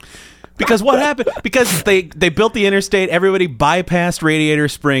 Because what happened? Because they built the interstate, everybody bypassed Radiator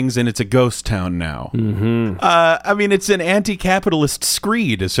Springs, and it's a ghost town now. Mm-hmm. I mean, it's an anti-capitalist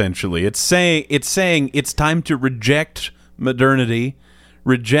screed, essentially. It's saying it's time to reject modernity,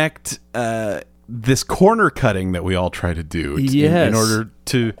 reject this corner cutting that we all try to do in order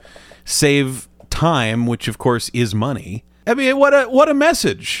to save time, which of course is money. I mean, what a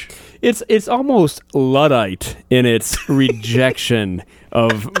message. It's almost Luddite in its rejection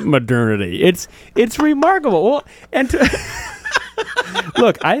of modernity. It's remarkable. Well, and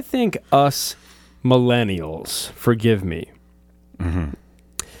look, I think us millennials, forgive me, and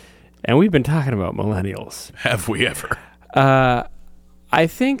we've been talking about millennials. Have we ever? I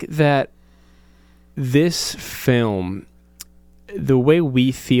think that this film, the way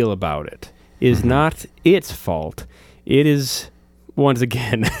we feel about it, is not its fault. It is, once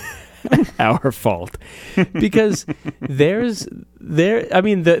again, our fault. Because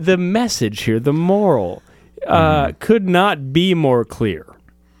the message here, the moral, could not be more clear.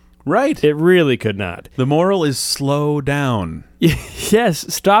 Right. It really could not. The moral is slow down.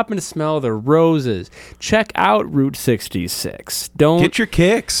 Yes, stop and smell the roses. Check out Route 66. Don't get your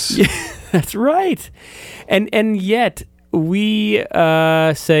kicks. That's right. And yet we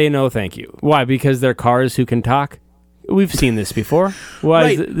say no thank you. Why? Because they're cars who can talk? We've seen this before. Why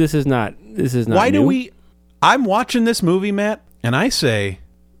right. This is not Why new. do we I'm watching this movie, Matt, and I say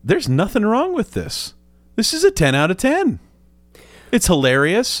there's nothing wrong with this. This is a 10 out of 10. It's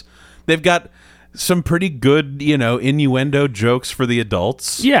hilarious. They've got some pretty good, innuendo jokes for the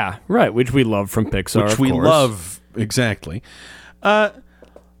adults. Yeah, right, which we love from Pixar, Which we love, exactly.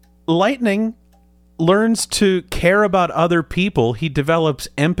 Lightning learns to care about other people. He develops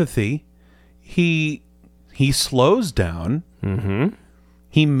empathy. He slows down. Mm-hmm.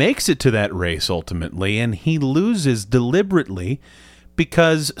 He makes it to that race ultimately, and he loses deliberately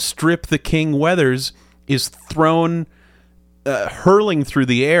because Strip the King Weathers is thrown hurling through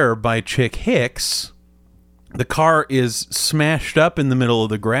the air by Chick Hicks. The car is smashed up in the middle of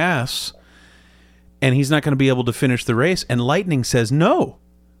the grass, and he's not going to be able to finish the race. And Lightning says, no,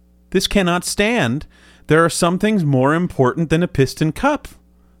 this cannot stand. There are some things more important than a piston cup.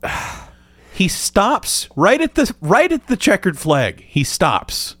 He stops right at the checkered flag. He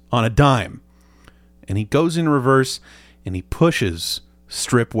stops on a dime, and he goes in reverse, and he pushes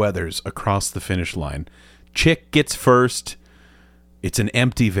Strip Weathers across the finish line. Chick gets first. It's an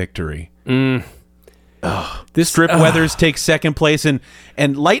empty victory. This Strip Weathers takes second place, and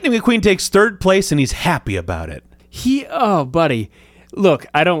Lightning McQueen takes third place, and he's happy about it. Buddy, look,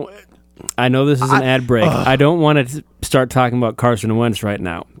 I know this is an ad break. I don't want to start talking about Carson Wentz right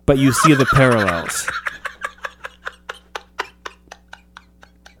now, but you see the parallels.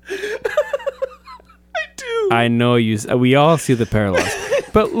 I do. I know we all see the parallels.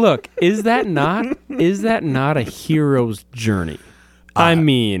 But look, is that not a hero's journey? I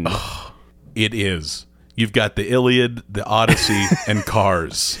mean, it is. You've got the Iliad, the Odyssey, and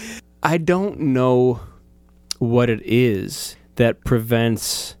Cars. I don't know what it is that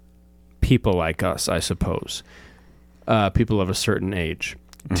prevents people like us, I suppose, people of a certain age,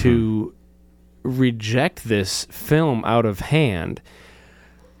 to reject this film out of hand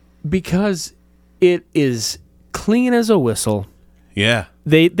because it is clean as a whistle. Yeah.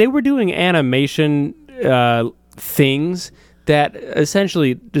 They were doing animation things that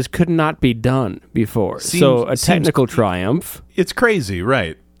essentially just could not be done before. So a technical triumph. It's crazy,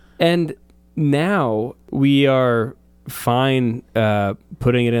 right? And now we are fine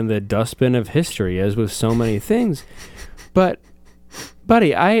putting it in the dustbin of history, as with so many things. But,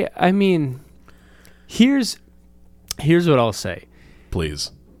 buddy, I mean, here's what I'll say.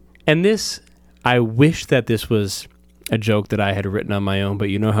 Please. And this, I wish that this was a joke that I had written on my own, but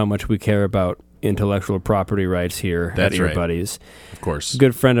you know how much we care about intellectual property rights here at Ear Buddies. Of course. A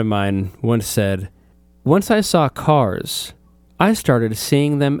good friend of mine once said, once I saw cars, I started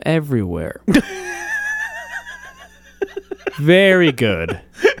seeing them everywhere. Very good.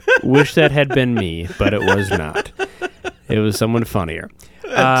 Wish that had been me, but it was not. It was someone funnier.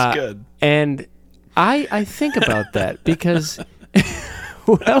 That's good. And I think about that because,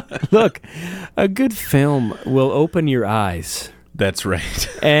 well, look, a good film will open your eyes. That's right.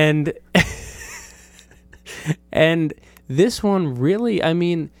 And this one really, I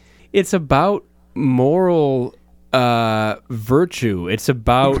mean, it's about moral virtue. It's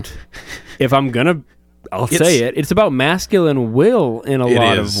about, if I'm going to, I'll say it, it's about masculine will in a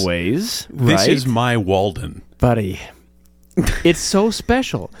lot of ways. This right? is my Walden. Buddy, It's so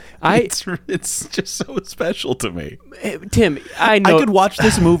special. It's just so special to me. Tim, I know. I could watch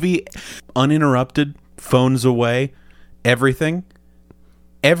this movie uninterrupted, phones away, everything,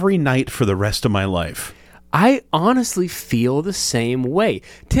 every night for the rest of my life. I honestly feel the same way,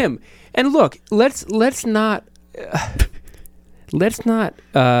 Tim. And look, let's not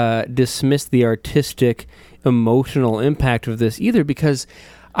dismiss the artistic, emotional impact of this either, because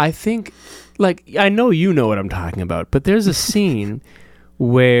I think, like, I know you know what I'm talking about, but there's a scene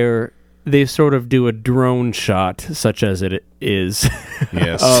where they sort of do a drone shot, such as it is,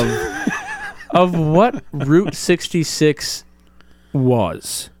 yes, of what Route 66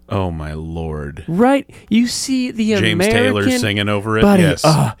 was. Oh my Lord! Right, you see the James American Taylor singing over it. Buddy, yes,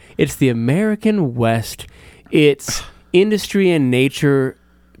 it's the American West. It's industry and nature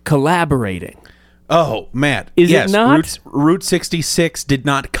collaborating. Oh, Matt. Is yes, it not? Route 66 did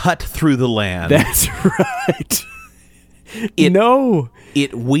not cut through the land. That's right.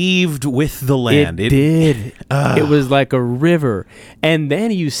 It weaved with the land. It did. It was like a river. And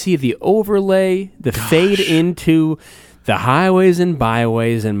then you see the overlay, the fade into the highways and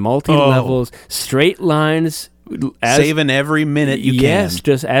byways and multi-levels, straight lines. Saving every minute you can. Yes,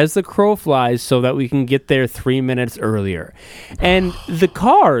 just as the crow flies so that we can get there 3 minutes earlier. And the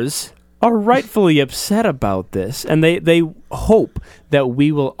cars are rightfully upset about this, and they hope that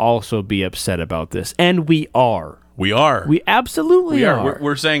we will also be upset about this. And we are. We are. We absolutely are.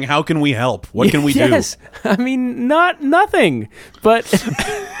 We're saying, how can we help? What can we do? Yes. I mean, nothing. But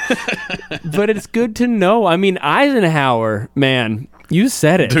but it's good to know. I mean, Eisenhower, man, you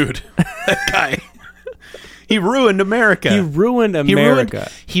said it. Dude, that guy. He ruined America. He ruined America.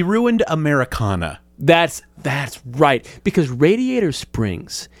 He ruined Americana. That's right. Because Radiator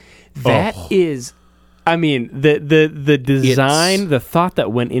Springs, that is, I mean, the design, the thought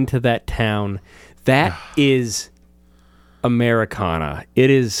that went into that town, that is Americana. It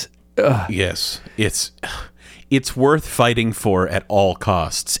is. Yes, it's worth fighting for at all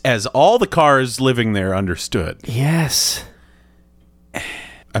costs, as all the cars living there understood. Yes.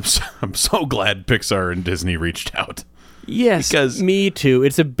 I'm so glad Pixar and Disney reached out. Yes, because me too.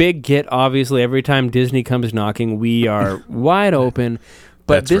 It's a big get. Obviously, every time Disney comes knocking, we are wide open.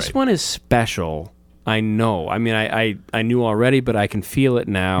 But this one is special. I know. I mean, I knew already, but I can feel it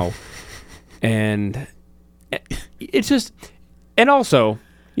now. And it's just... And also,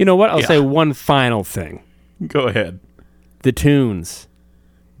 you know what? I'll say one final thing. Go ahead. The tunes.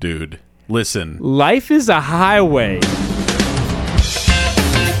 Dude, listen. Life is a highway.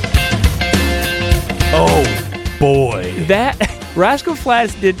 Oh, boy. That Rascal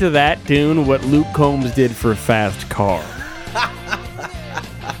Flatts did to that tune what Luke Combs did for Fast Car.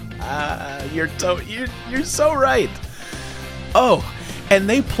 You're so right. Oh, and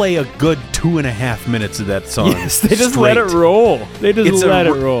they play a good 2.5 minutes of that song. Yes, they just let it roll. They just let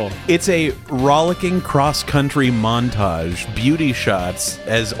it roll. It's a rollicking cross-country montage, beauty shots,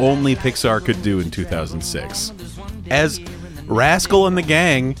 as only Pixar could do in 2006. As Rascal and the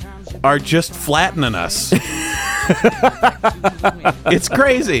gang are just flattening us. It's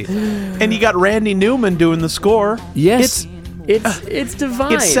crazy. And you got Randy Newman doing the score. Yes. It's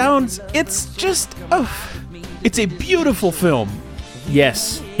divine. It's just, it's a beautiful film.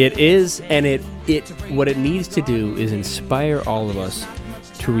 Yes, it is, and it what it needs to do is inspire all of us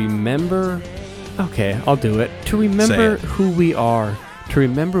to remember, okay, I'll do it, to remember who we are, to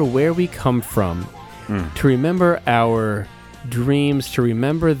remember where we come from, to remember our dreams, to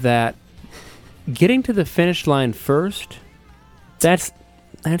remember that getting to the finish line first, that's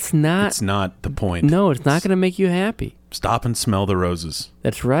not... It's not the point. No, it's not going to make you happy. Stop and smell the roses.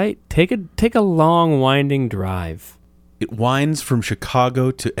 That's right. Take a long, winding drive. It winds from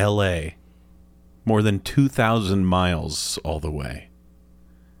Chicago to L.A., more than 2,000 miles all the way.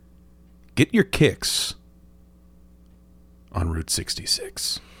 Get your kicks on Route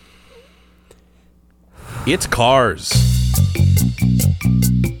 66. It's Cars.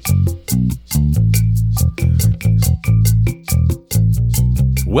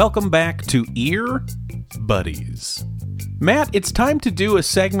 Welcome back to Ear Buddies. Matt, it's time to do a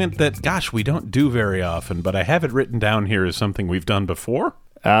segment that, gosh, we don't do very often, but I have it written down here as something we've done before.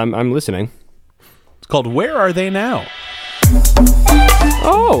 I'm listening. It's called Where Are They Now?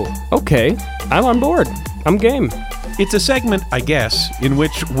 Oh, okay. I'm on board. I'm game. It's a segment, I guess, in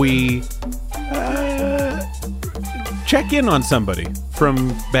which we check in on somebody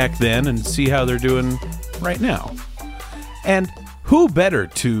from back then and see how they're doing right now. And who better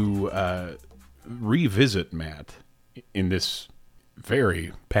to revisit Matt in this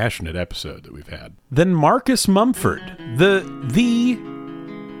very passionate episode that we've had than Marcus Mumford, the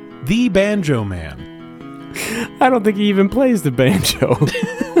banjo man. I don't think he even plays the banjo.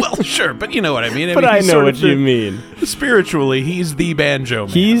 Well, sure, but you know what I mean. But I he's know sort what of you mean. Spiritually, he's the banjo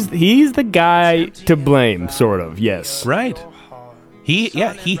man. He's the guy to blame, sort of. Yes. Right. He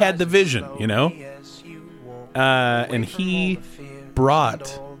had the vision, you know? And he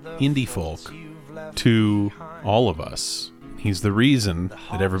brought indie folk to all of us. He's the reason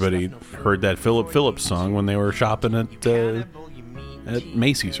that everybody heard that Philip Phillips song when they were shopping at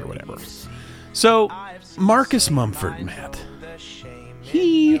Macy's or whatever. So, Marcus Mumford, Matt,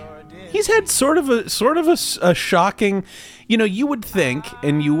 he's had sort of a shocking, you know, you would think,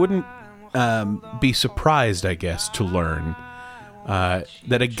 and you wouldn't be surprised, I guess, to learn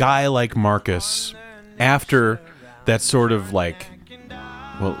that a guy like Marcus, after that sort of like,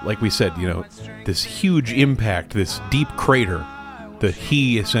 well, like we said, you know, this huge impact, this deep crater that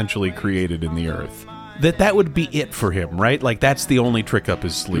he essentially created in the earth, that would be it for him, right? Like, that's the only trick up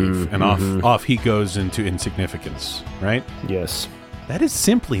his sleeve, and off he goes into insignificance, right? Yes. That is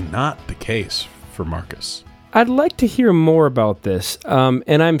simply not the case for Marcus. I'd like to hear more about this,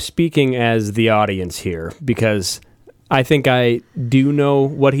 and I'm speaking as the audience here, because I think I do know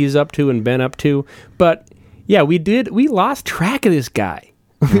what he's up to and been up to, but yeah, we lost track of this guy.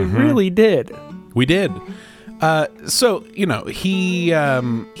 We really did. We did. So, you know, he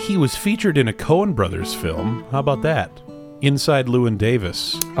was featured in a Coen Brothers film. How about that? Inside Llewyn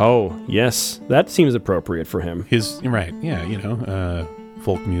Davis. Oh, yes. That seems appropriate for him. Right, yeah, you know,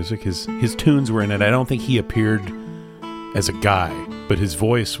 folk music. His tunes were in it. I don't think he appeared as a guy, but his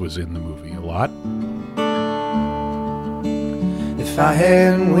voice was in the movie a lot. If I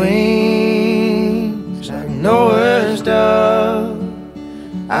had wings like Noah's dove,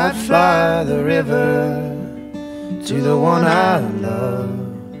 I'd fly the river to the one I love.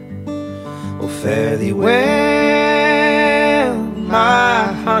 Oh, fare thee well,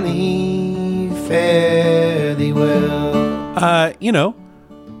 my honey, fare thee well. You know,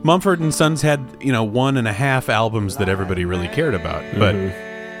 Mumford & Sons had, you know, 1.5 albums that everybody really cared about, but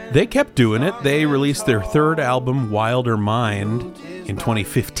they kept doing it. They released their third album, Wilder Mind, in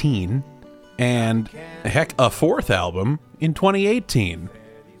 2015, and heck, a fourth album in 2018.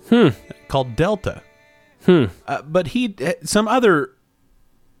 Called Delta. But he some other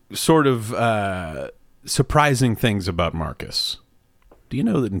sort of surprising things about Marcus. Do you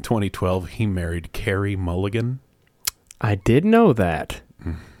know that in 2012 he married Carey Mulligan? I did know that.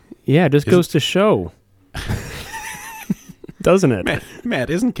 Yeah, it just goes to show. Doesn't it? Matt,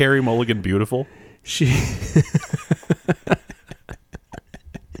 isn't Carey Mulligan beautiful? She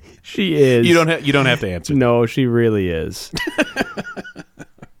is. You don't have to answer. No, she really is.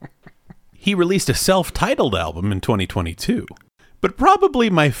 He released a self-titled album in 2022. But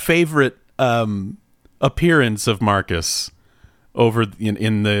probably my favorite appearance of Marcus over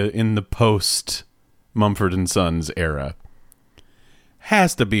in the post Mumford & Sons era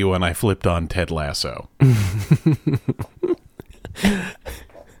has to be when I flipped on Ted Lasso.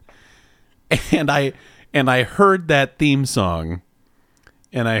 and I heard that theme song,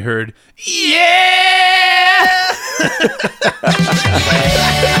 and I heard, yeah!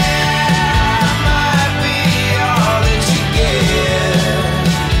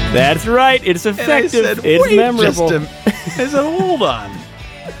 That's right. It's effective. Said, it's memorable. I said, hold on.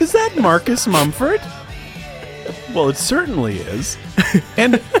 Is that Marcus Mumford? Well, it certainly is.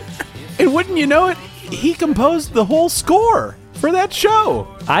 And wouldn't you know it, he composed the whole score for that show.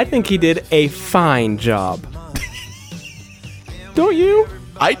 I think he did a fine job. Don't you?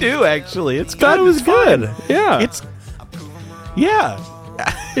 I do, actually. It's good. Thought it was good. Yeah.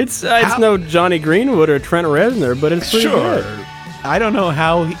 It's no Johnny Greenwood or Trent Reznor, but it's pretty good. I don't know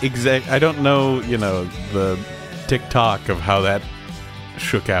how I don't know, you know, the TikTok of how that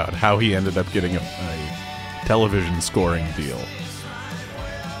shook out, how he ended up getting a television scoring deal.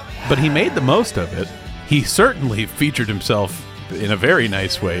 But he made the most of it. He certainly featured himself in a very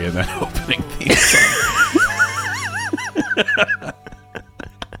nice way in that opening theme song.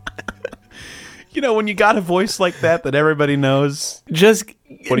 You know, when you got a voice like that everybody knows, what do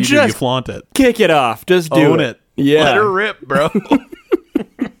you do? You flaunt it. Kick it off. Just own it. Yeah. Let her rip, bro.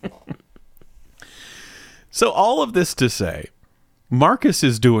 So all of this to say, Marcus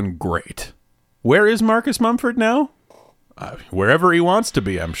is doing great. Where is Marcus Mumford now? Wherever he wants to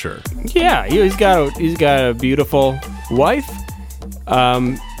be, I'm sure. Yeah, he's got a beautiful wife.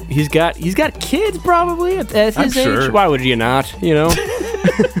 He's got kids probably at his age. Sure. Why would you not? You know.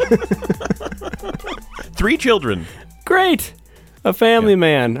 3 children. Great, a family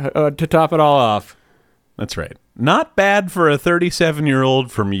man to top it all off. That's right. Not bad for a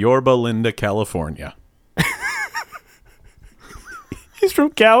 37-year-old from Yorba Linda, California. He's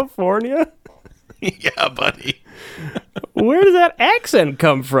from California? Yeah, buddy. Where does that accent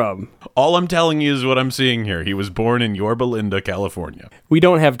come from? All I'm telling you is what I'm seeing here. He was born in Yorba Linda, California. We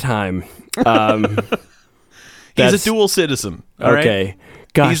don't have time. He's a dual citizen. All okay. Right?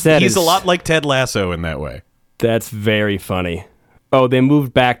 Gosh, he's a lot like Ted Lasso in that way. That's very funny. Oh, they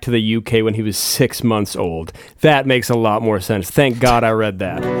moved back to the UK when he was 6 months old. That makes a lot more sense. Thank God I read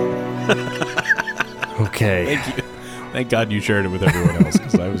that. Okay. Thank you. Thank God you shared it with everyone else,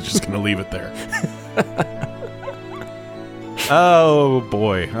 because I was just going to leave it there. Oh,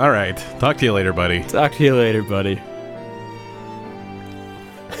 boy. All right. Talk to you later, buddy. Talk to you later, buddy.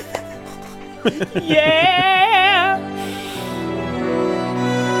 Yeah!